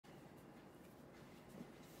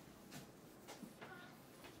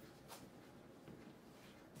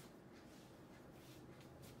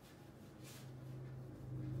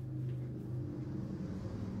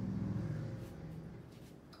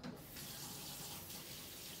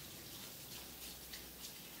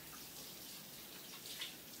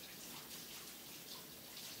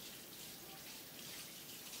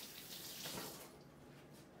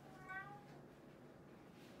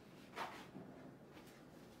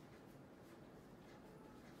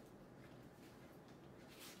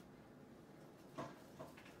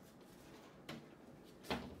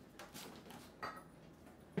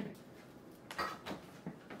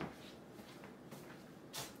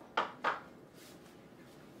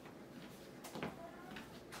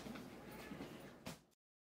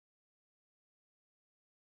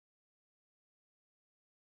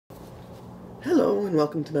Hello and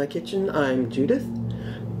welcome to my kitchen. I'm Judith.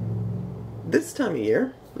 This time of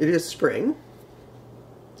year, it is spring.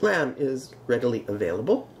 Lamb is readily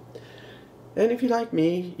available. And if you're like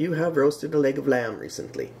me, you have roasted a leg of lamb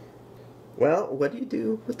recently. Well, what do you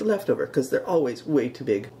do with the leftover? Because they're always way too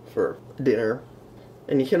big for dinner.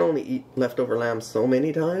 And you can only eat leftover lamb so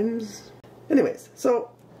many times. Anyways, so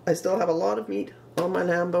I still have a lot of meat on my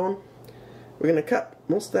lamb bone. We're going to cut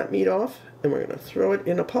most of that meat off and we're going to throw it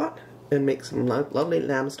in a pot and make some lovely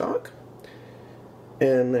lamb stock.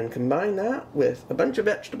 And then combine that with a bunch of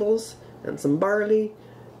vegetables and some barley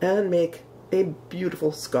and make a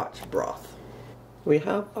beautiful Scotch broth. We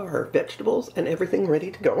have our vegetables and everything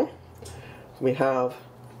ready to go. We have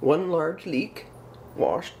one large leek,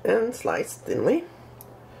 washed and sliced thinly,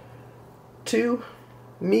 2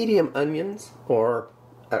 medium onions, or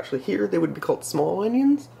actually here they would be called small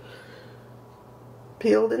onions,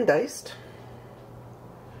 peeled and diced,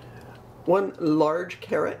 1 large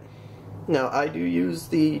carrot. Now I do use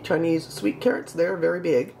the Chinese sweet carrots, they're very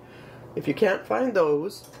big. If you can't find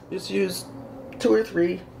those, just use 2 or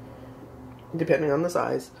 3, depending on the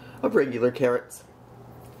size, of regular carrots.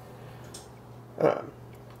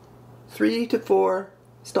 3 to 4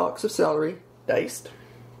 stalks of celery, diced.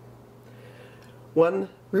 1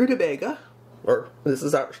 rutabaga, or this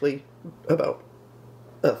is actually about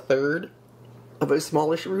a third of a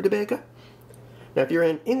smallish rutabaga. Now if you're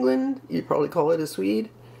in England, you'd probably call it a swede.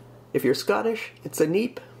 If you're Scottish, it's a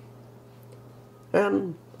neep.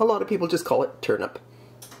 And a lot of people just call it turnip.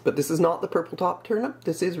 But this is not the purple top turnip,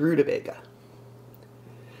 this is rutabaga.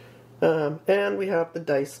 And we have the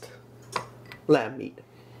diced lamb meat.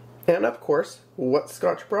 And of course, what's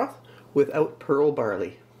Scotch broth without pearl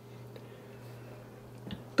barley?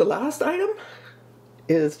 The last item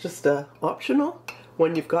is just optional.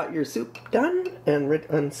 When you've got your soup done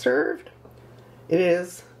and served, it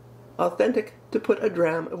is authentic to put a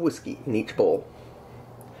dram of whiskey in each bowl.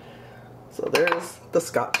 So there's the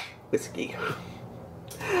Scotch whiskey.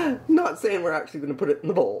 Not saying we're actually going to put it in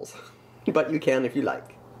the bowls, but you can if you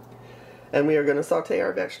like. And we are going to saute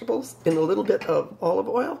our vegetables in a little bit of olive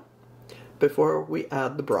oil before we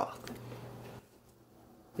add the broth.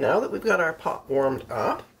 Now that we've got our pot warmed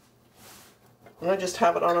up, I just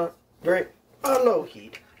have it on a very low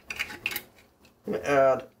heat. I'm going to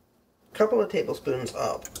add a couple of tablespoons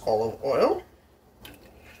of olive oil.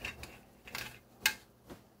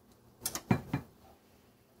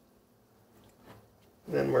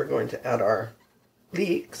 Then we're going to add our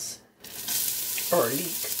leeks, or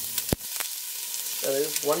leek. That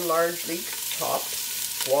is 1 large leek,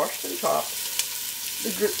 chopped, washed and chopped.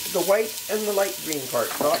 The white and the light green part,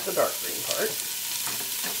 not the dark green part.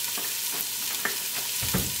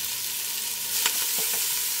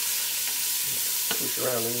 Push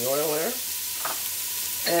around in the oil there.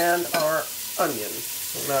 And our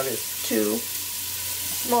onions. And that is 2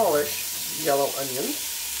 smallish yellow onions,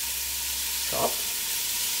 chopped.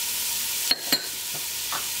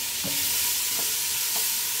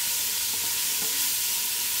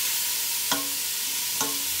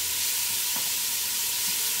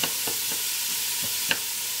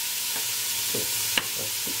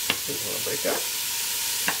 Break up.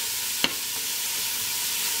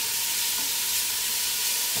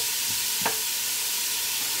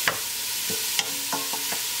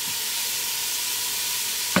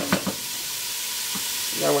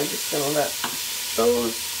 Now we're just going to let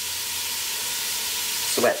those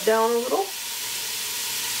sweat down a little.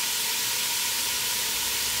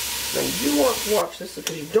 Now you do want to watch this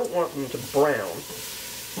because you don't want them to brown.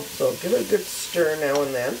 So give it a good stir now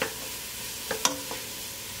and then.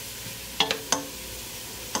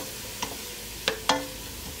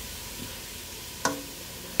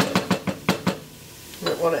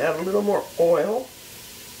 Might want to add a little more oil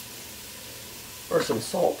or some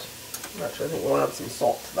salt. Actually, I think we'll add some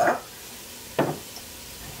salt to that.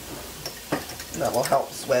 And that will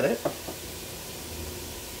help sweat it.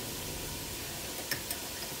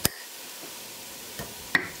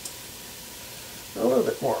 A little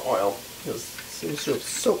bit more oil, because it seems to have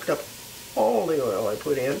soaked up all the oil I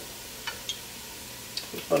put in.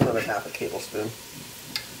 Just about another half a tablespoon.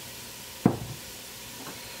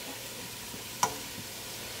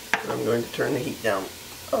 I'm going to turn the heat down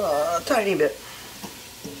a tiny bit.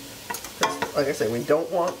 Like I say, we don't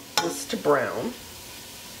want this to brown,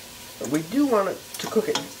 but we do want it to cook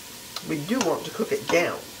it. We do want to cook it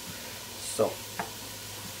down. So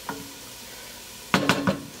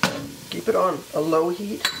keep it on a low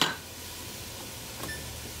heat.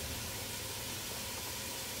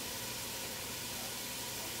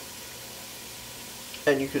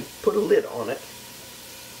 And you could put a lid on it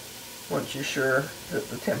once you're sure that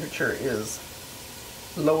the temperature is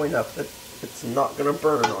low enough that it's not going to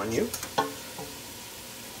burn on you.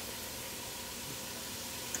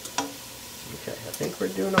 Okay, I think we're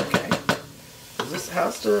doing okay. This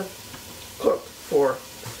has to cook for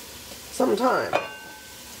some time.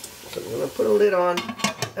 So I'm going to put a lid on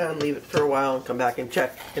and leave it for a while and come back and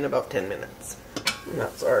check in about 10 minutes. And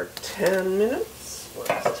that's our 10 minutes.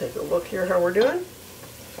 Let's take a look here how we're doing.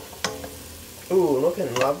 Ooh,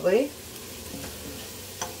 looking lovely.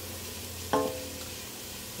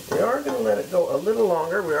 We are going to let it go a little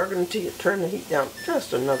longer. We are going to turn the heat down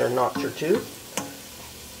just another notch or two.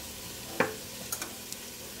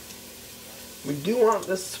 We do want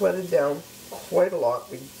this sweated down quite a lot.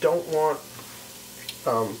 We don't want,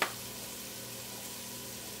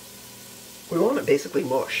 we want it basically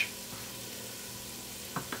mush.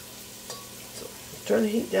 So turn the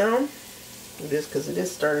heat down. It is because it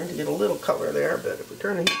is starting to get a little color there, but if we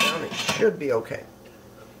turn the heat down, it should be okay.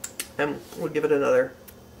 And we'll give it another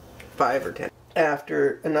 5 or 10.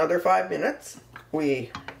 After another 5 minutes,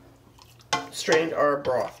 we strained our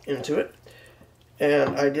broth into it.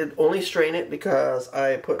 And I did only strain it because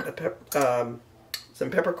I put some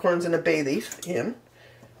peppercorns and a bay leaf in.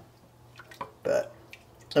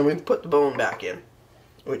 And we put the bone back in,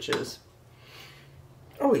 which is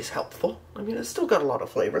always helpful. I mean, it's still got a lot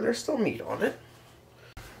of flavor. There's still meat on it.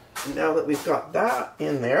 And now that we've got that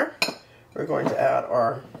in there, we're going to add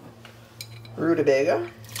our rutabaga.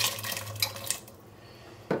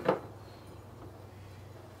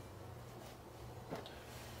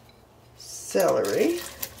 Celery.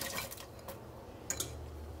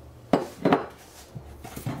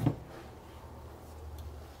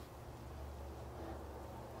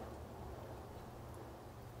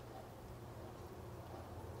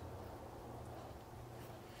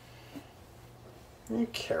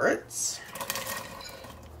 And carrots.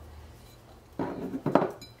 There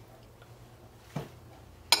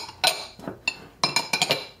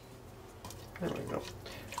we go.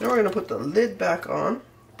 Now we're going to put the lid back on,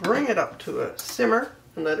 bring it up to a simmer,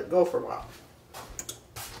 and let it go for a while.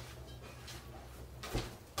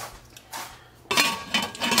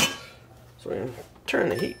 So we're going to turn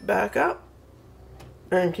the heat back up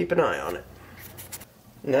and keep an eye on it.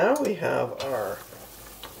 Now we have our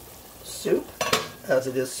soup, as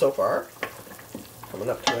it is so far, coming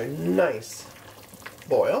up to a nice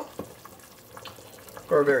boil,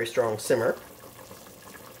 or a very strong simmer.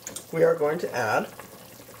 We are going to add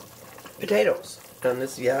potatoes. And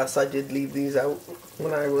this, yes, I did leave these out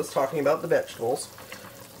when I was talking about the vegetables.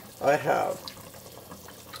 I have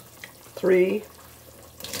 3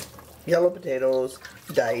 yellow potatoes,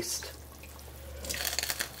 diced.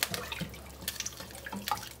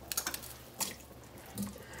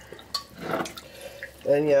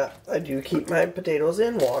 And yeah, I do keep my potatoes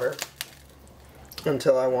in water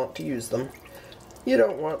until I want to use them. You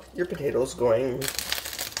don't want your potatoes going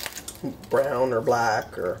brown or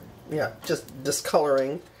black or, yeah, just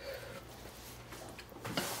discoloring.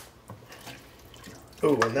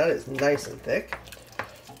 Ooh, and that is nice and thick.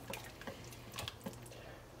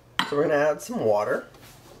 So we're going to add some water.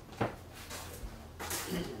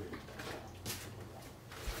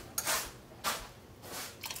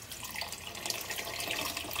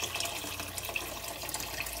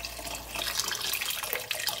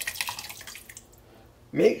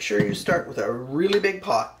 Make sure you start with a really big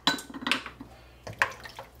pot.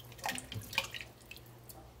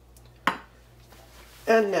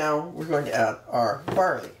 And now we're going to add our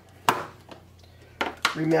barley.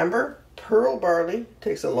 Remember, pearl barley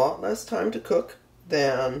takes a lot less time to cook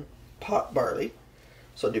than pot barley.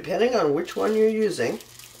 So depending on which one you're using,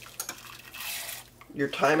 your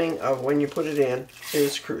timing of when you put it in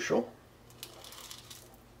is crucial.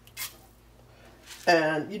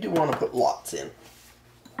 And you do want to put lots in.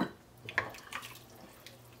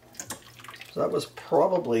 So that was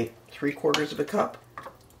probably 3/4 of a cup.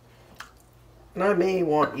 And I may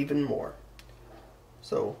want even more.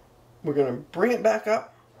 So we're going to bring it back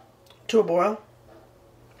up to a boil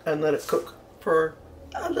and let it cook for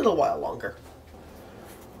a little while longer.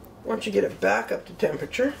 Once you get it back up to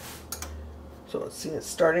temperature, so let's see, it's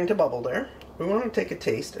starting to bubble there. We want to take a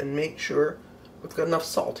taste and make sure we've got enough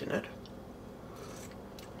salt in it.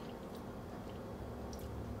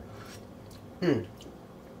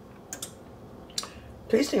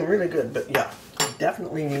 Tasting really good, but yeah, it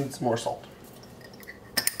definitely needs more salt.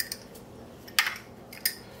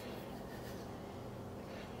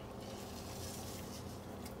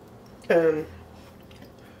 And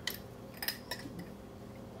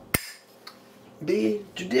be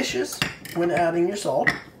judicious when adding your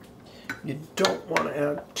salt. You don't want to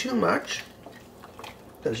add too much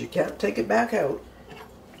because you can't take it back out.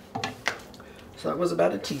 So that was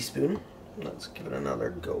about a teaspoon. Let's give it another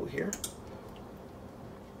go here.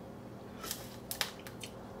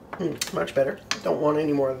 Much better. Don't want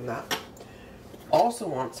any more than that. Also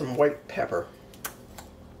want some white pepper.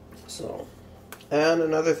 So, and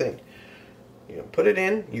another thing. You put it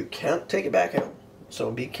in, you can't take it back out. So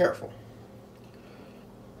be careful.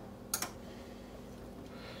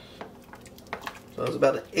 So that's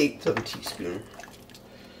about 1/8 of a teaspoon.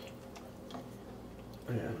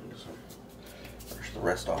 And so brush the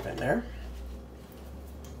rest off in there.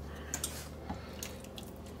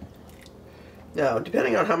 Now,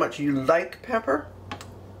 depending on how much you like pepper,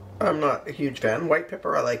 I'm not a huge fan. White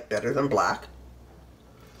pepper I like better than black.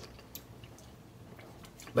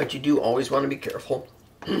 But you do always want to be careful.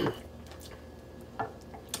 Oh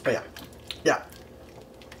yeah. Yeah.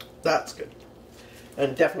 That's good.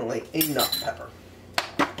 And definitely enough pepper.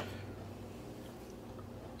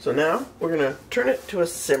 So now we're going to turn it to a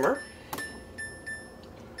simmer.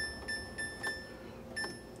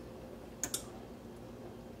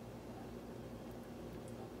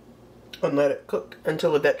 And let it cook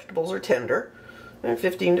until the vegetables are tender,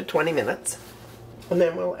 15 to 20 minutes. And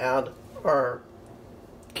then we'll add our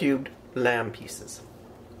cubed lamb pieces.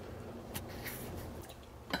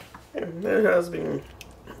 And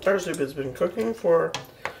our soup has been cooking for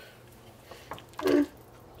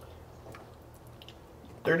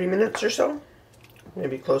 30 minutes or so,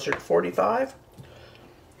 maybe closer to 45.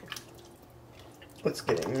 It's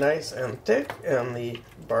getting nice and thick, and the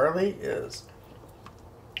barley is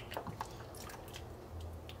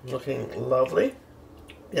looking lovely.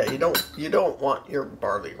 Yeah, you don't want your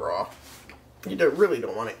barley raw. You really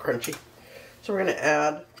don't want it crunchy. So we're going to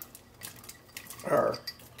add our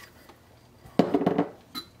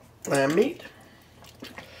lamb meat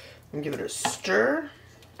and give it a stir.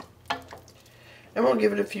 And we'll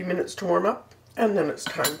give it a few minutes to warm up, and then it's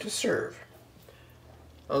time to serve.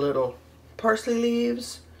 A little parsley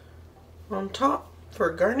leaves on top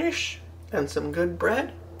for garnish, and some good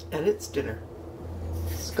bread, and it's dinner.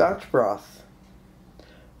 Scotch broth.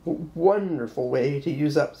 A wonderful way to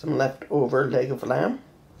use up some leftover leg of lamb.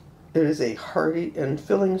 It is a hearty and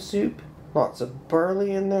filling soup. Lots of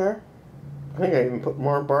barley in there. I think I even put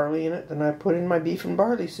more barley in it than I put in my beef and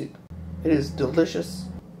barley soup. It is delicious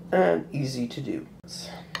and easy to do.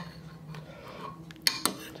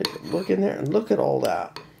 Take a look in there and look at all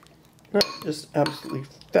that. That's just absolutely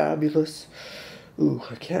fabulous. Ooh,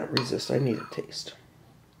 I can't resist. I need a taste.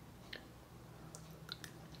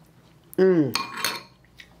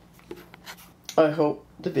 I hope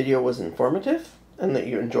the video was informative and that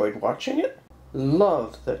you enjoyed watching it.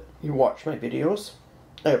 Love that you watch my videos.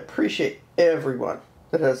 I appreciate everyone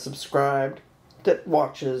that has subscribed, that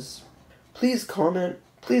watches. Please comment.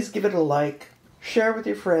 Please give it a like. Share with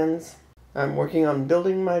your friends. I'm working on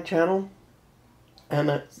building my channel,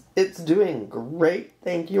 and it's doing great.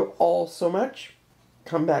 Thank you all so much.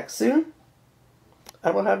 Come back soon.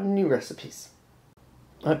 I will have new recipes.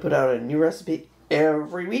 I put out a new recipe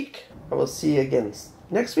every week. I will see you again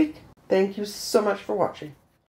next week. Thank you so much for watching.